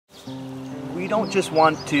don't just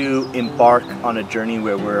want to embark on a journey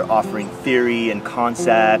where we're offering theory and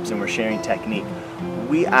concepts and we're sharing technique.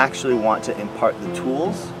 We actually want to impart the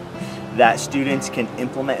tools that students can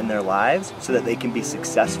implement in their lives so that they can be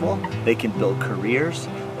successful, they can build careers,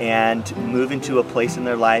 and move into a place in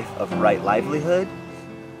their life of right livelihood.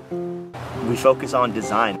 We focus on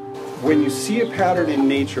design. When you see a pattern in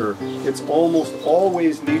nature, it's almost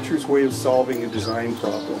always nature's way of solving a design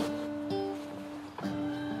problem.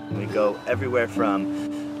 We go everywhere from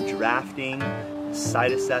drafting,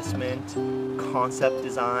 site assessment, concept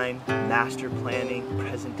design, master planning,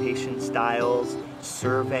 presentation styles,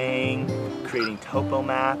 surveying, creating topo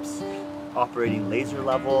maps, operating laser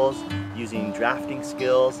levels, using drafting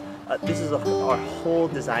skills. This is our whole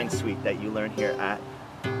design suite that you learn here at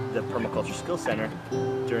the Permaculture Skills Center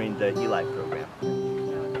during the ELI program.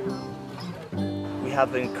 We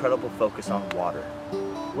have an incredible focus on water.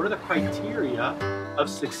 What are the criteria of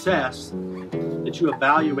success that you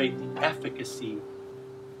evaluate the efficacy,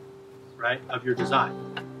 right, of your design?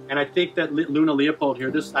 And I think that Luna Leopold here,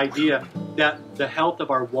 this idea that the health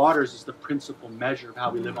of our waters is the principal measure of how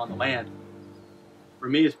we live on the land, for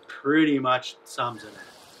me is pretty much sums it up.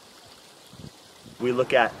 We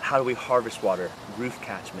look at how do we harvest water, roof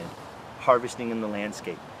catchment, harvesting in the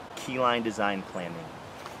landscape, keyline design planning,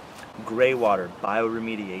 gray water,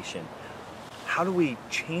 bioremediation. How do we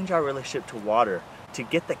change our relationship to water to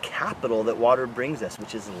get the capital that water brings us,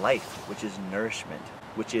 which is life, which is nourishment,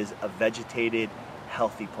 which is a vegetated,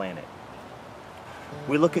 healthy planet.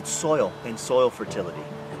 We look at soil and soil fertility.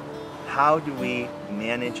 How do we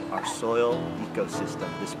manage our soil ecosystem,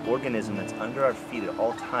 this organism that's under our feet at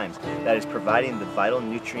all times, that is providing the vital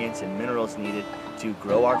nutrients and minerals needed to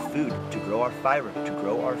grow our food, to grow our fiber, to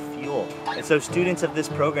grow our fuel. And so students of this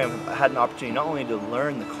program had an opportunity not only to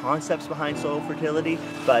learn the concepts behind soil fertility,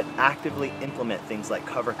 but actively implement things like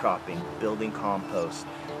cover cropping, building compost,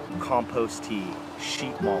 compost tea,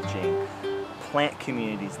 sheet mulching, plant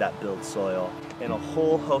communities that build soil, and a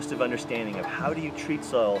whole host of understanding of how do you treat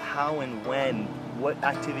soil, how and when, what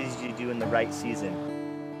activities do you do in the right season.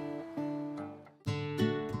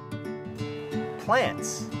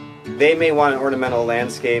 Plants. They may want an ornamental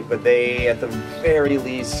landscape, but they at the very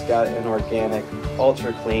least got an organic,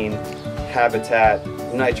 ultra clean habitat,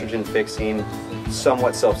 nitrogen fixing,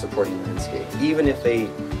 somewhat self-supporting landscape, even if they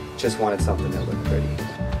just wanted something that looked pretty.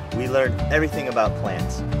 We learned everything about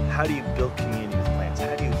plants. How do you build community with plants?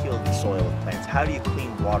 How do you heal the soil with plants? How do you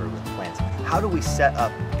clean water with plants? How do we set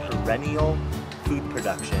up perennial food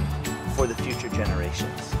production for the future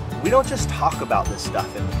generations? We don't just talk about this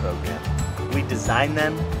stuff in the program. We design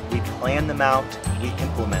them, we plan them out, we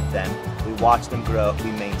implement them, we watch them grow,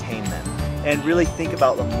 we maintain them. And really think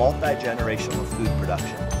about the multi-generational food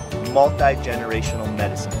production, multi-generational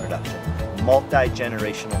medicine production,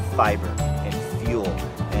 multi-generational fiber and fuel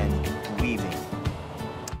and weaving.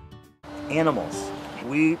 Animals.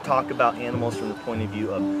 We talk about animals from the point of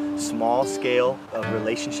view of small scale of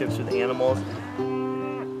relationships with animals.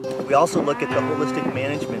 We also look at the holistic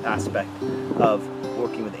management aspect of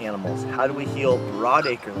working with animals. How do we heal broad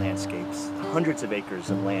acre landscapes, hundreds of acres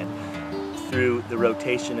of land, through the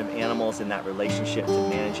rotation of animals and that relationship to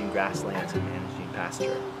managing grasslands and managing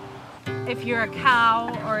pasture? If you're a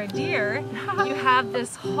cow or a deer, you have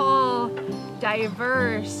this whole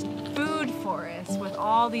diverse food forest with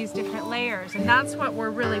all these different layers, and that's what we're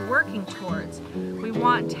really working towards. We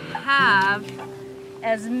want to have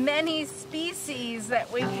as many species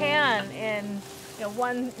that we can in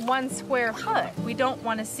one square foot. We don't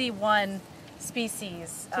want to see one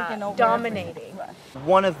species dominating.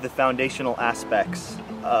 One of the foundational aspects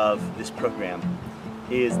of this program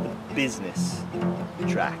is the business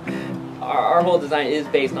track. Our whole design is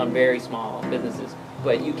based on very small businesses,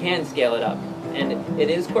 but you can scale it up. And it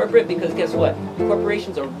is corporate because guess what?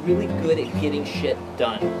 Corporations are really good at getting shit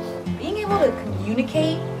done. Being able to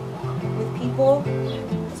communicate with people,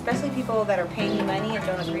 especially people that are paying you money and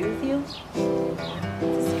don't agree with you,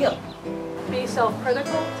 it's a skill. Be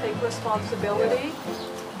self-critical, take responsibility,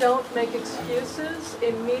 don't make excuses,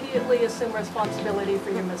 immediately assume responsibility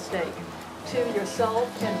for your mistake to yourself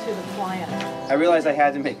and to the client. I realized I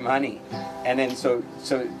had to make money, and then so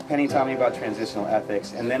Penny taught me about transitional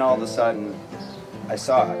ethics, and then all of a sudden I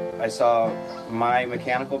saw it. I saw my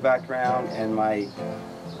mechanical background and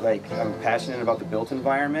I'm passionate about the built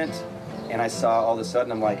environment, and I saw all of a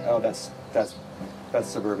sudden I'm like, oh, that's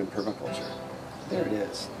suburban permaculture. There it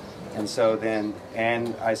is. And so then,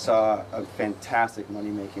 and I saw a fantastic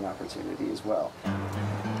money-making opportunity as well.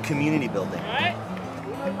 Community building. All right.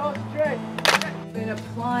 In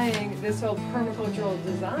applying this whole permacultural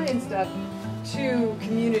design stuff, to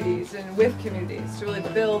communities and with communities to really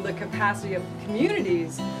build the capacity of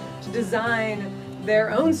communities to design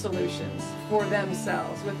their own solutions for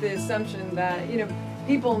themselves, with the assumption that, you know,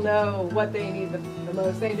 people know what they need the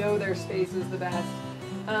most, they know their space is the best,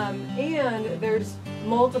 and there's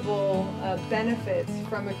multiple benefits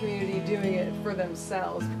from a community doing it for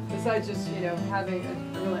themselves, besides just, you know, having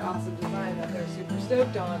a really awesome design that they're super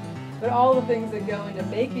stoked on. But all the things that go into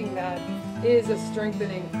making that is a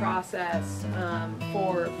strengthening process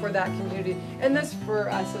for that community, and this for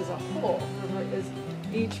us as a whole, is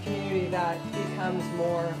each community that becomes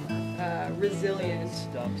more resilient,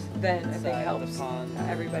 then I think helps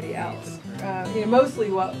everybody else. You know, mostly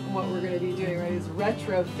what we're going to be doing, right, is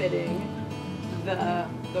retrofitting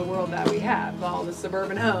the world that we have, all the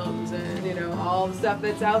suburban homes and, you know, all the stuff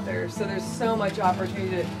that's out there. So there's so much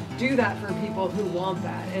opportunity to do that for people who want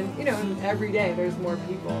that. And, you know, every day there's more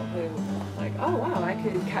people who like, oh wow, I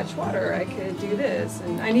could catch water, I could do this,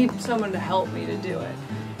 and I need someone to help me to do it.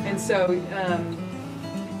 And so,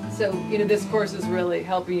 you know, this course is really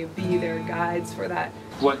helping you be their guides for that.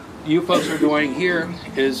 What you folks are doing here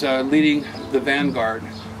is leading the vanguard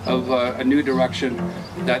of a new direction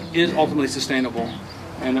that is ultimately sustainable,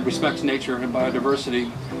 and it respects nature and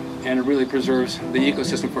biodiversity, and it really preserves the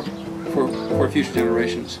ecosystem for future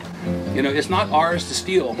generations. You know, it's not ours to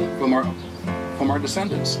steal from our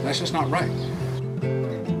descendants. That's just not right.